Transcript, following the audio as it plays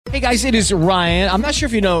Hey guys, it is Ryan. I'm not sure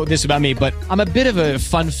if you know this about me, but I'm a bit of a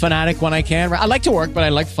fun fanatic when I can. I like to work, but I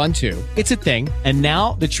like fun too. It's a thing. And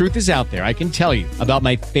now the truth is out there. I can tell you about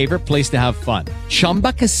my favorite place to have fun.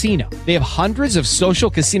 Chumba Casino. They have hundreds of social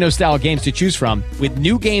casino style games to choose from with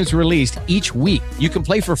new games released each week. You can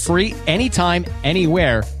play for free anytime,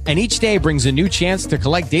 anywhere. And each day brings a new chance to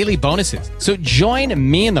collect daily bonuses. So join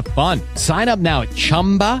me in the fun. Sign up now at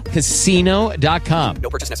ChumbaCasino.com. No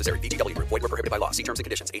purchase necessary. VGW. Void where prohibited by law. See terms and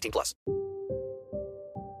conditions. 18 plus.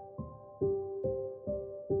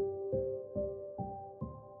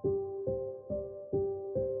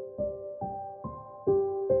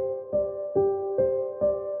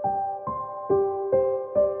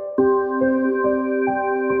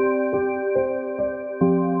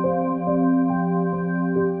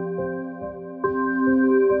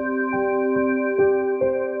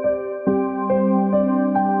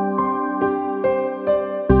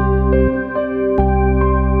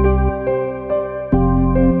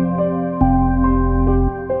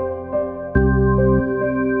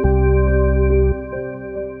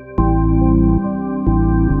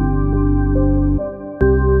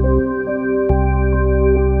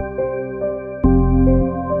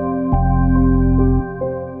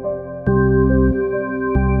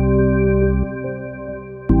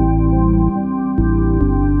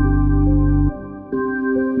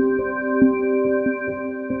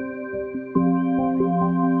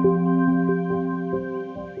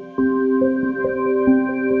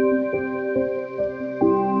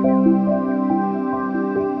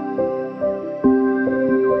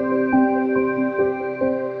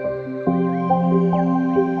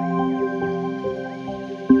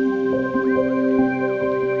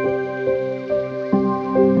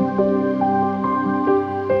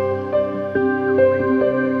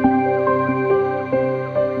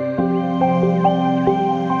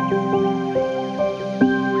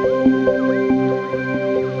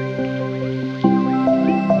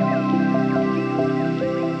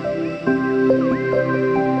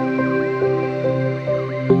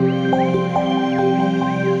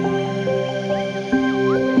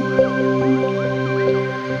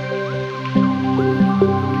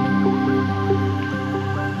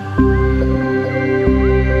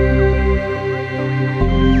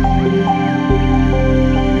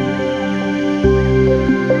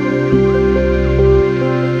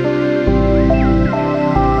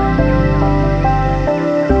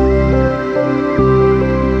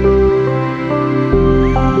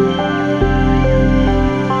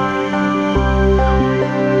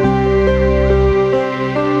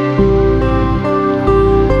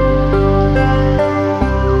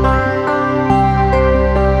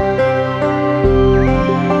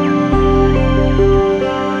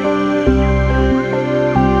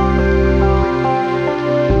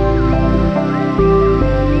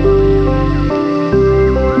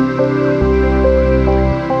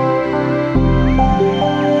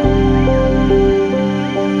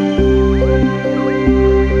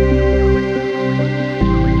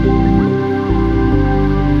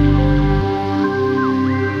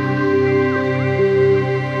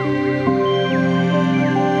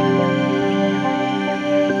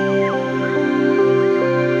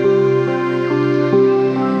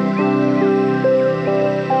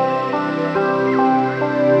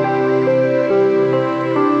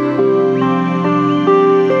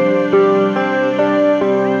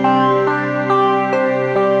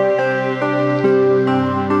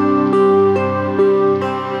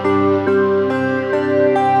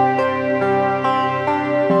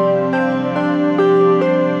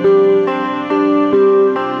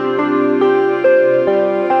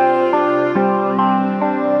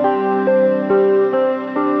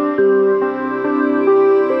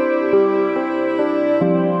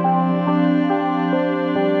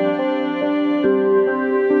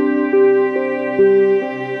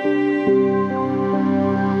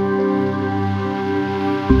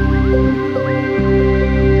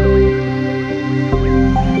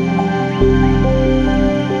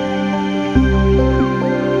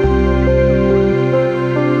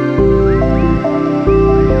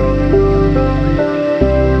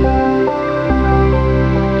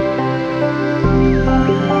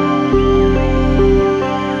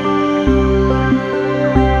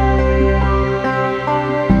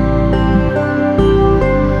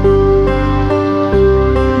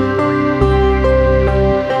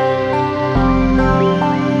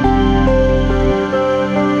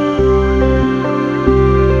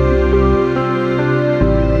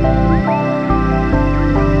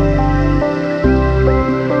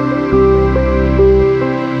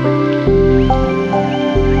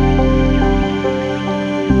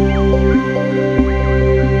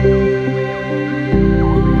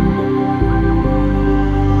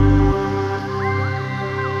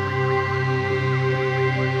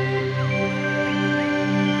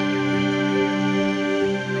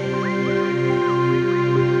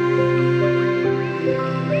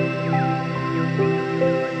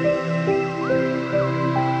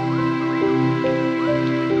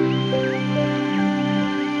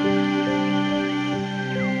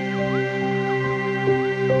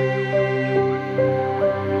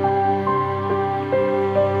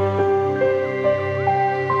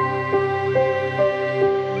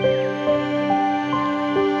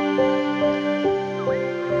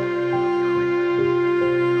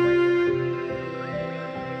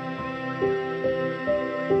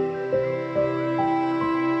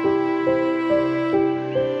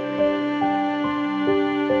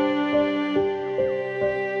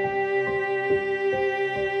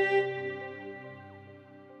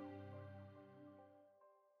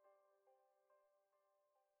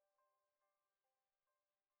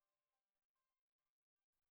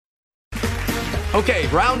 Okay,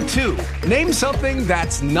 round two. Name something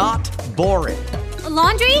that's not boring. A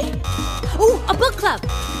laundry? Ooh, a book club.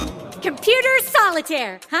 Computer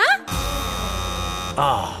solitaire, huh?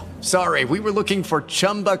 Ah, oh, sorry, we were looking for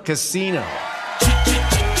Chumba Casino.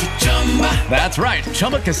 That's right.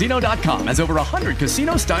 ChumbaCasino.com has over 100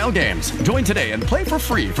 casino-style games. Join today and play for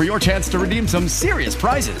free for your chance to redeem some serious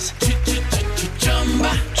prizes.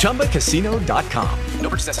 ChumbaCasino.com. No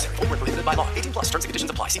purchase necessary. Void where prohibited by law. 18 plus terms and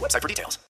conditions apply. See website for details.